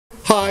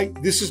Hi,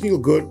 this is Neil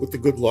Good with the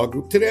Good Law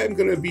Group. Today I'm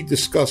going to be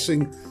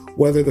discussing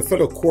whether the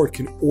federal court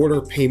can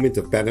order payment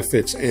of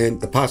benefits and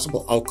the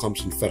possible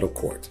outcomes in federal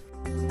court.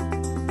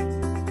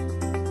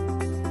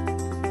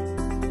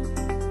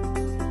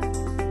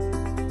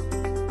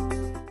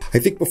 I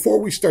think before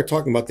we start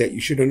talking about that, you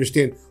should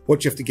understand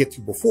what you have to get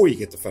to before you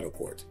get to federal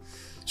court.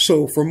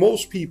 So for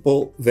most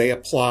people, they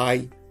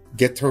apply,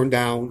 get turned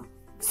down,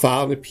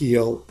 file an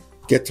appeal,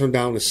 get turned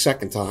down a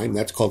second time.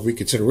 That's called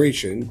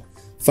reconsideration.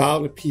 File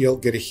an appeal,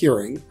 get a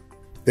hearing.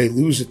 They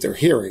lose at their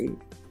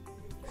hearing.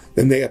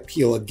 Then they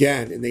appeal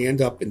again, and they end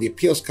up in the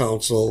appeals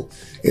council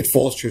at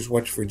Falls Church,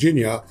 West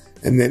Virginia.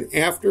 And then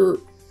after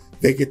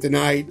they get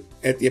denied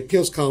at the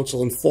appeals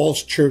council in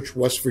Falls Church,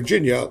 West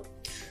Virginia,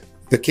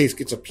 the case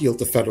gets appealed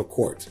to federal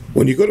court.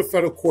 When you go to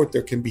federal court,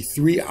 there can be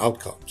three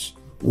outcomes.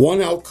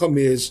 One outcome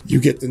is you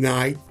get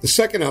denied. The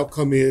second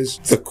outcome is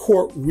the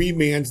court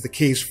remands the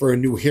case for a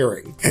new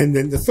hearing. And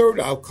then the third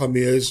outcome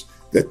is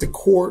that the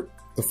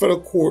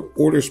federal court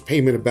orders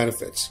payment of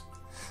benefits.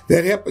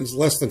 That happens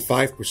less than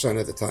 5%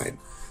 of the time.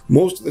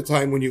 Most of the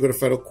time when you go to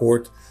federal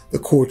court, the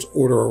courts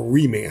order a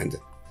remand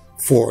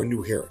for a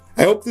new hearing.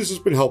 I hope this has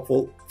been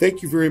helpful.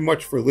 Thank you very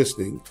much for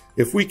listening.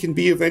 If we can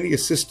be of any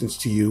assistance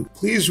to you,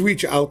 please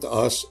reach out to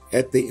us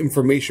at the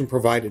information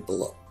provided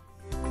below.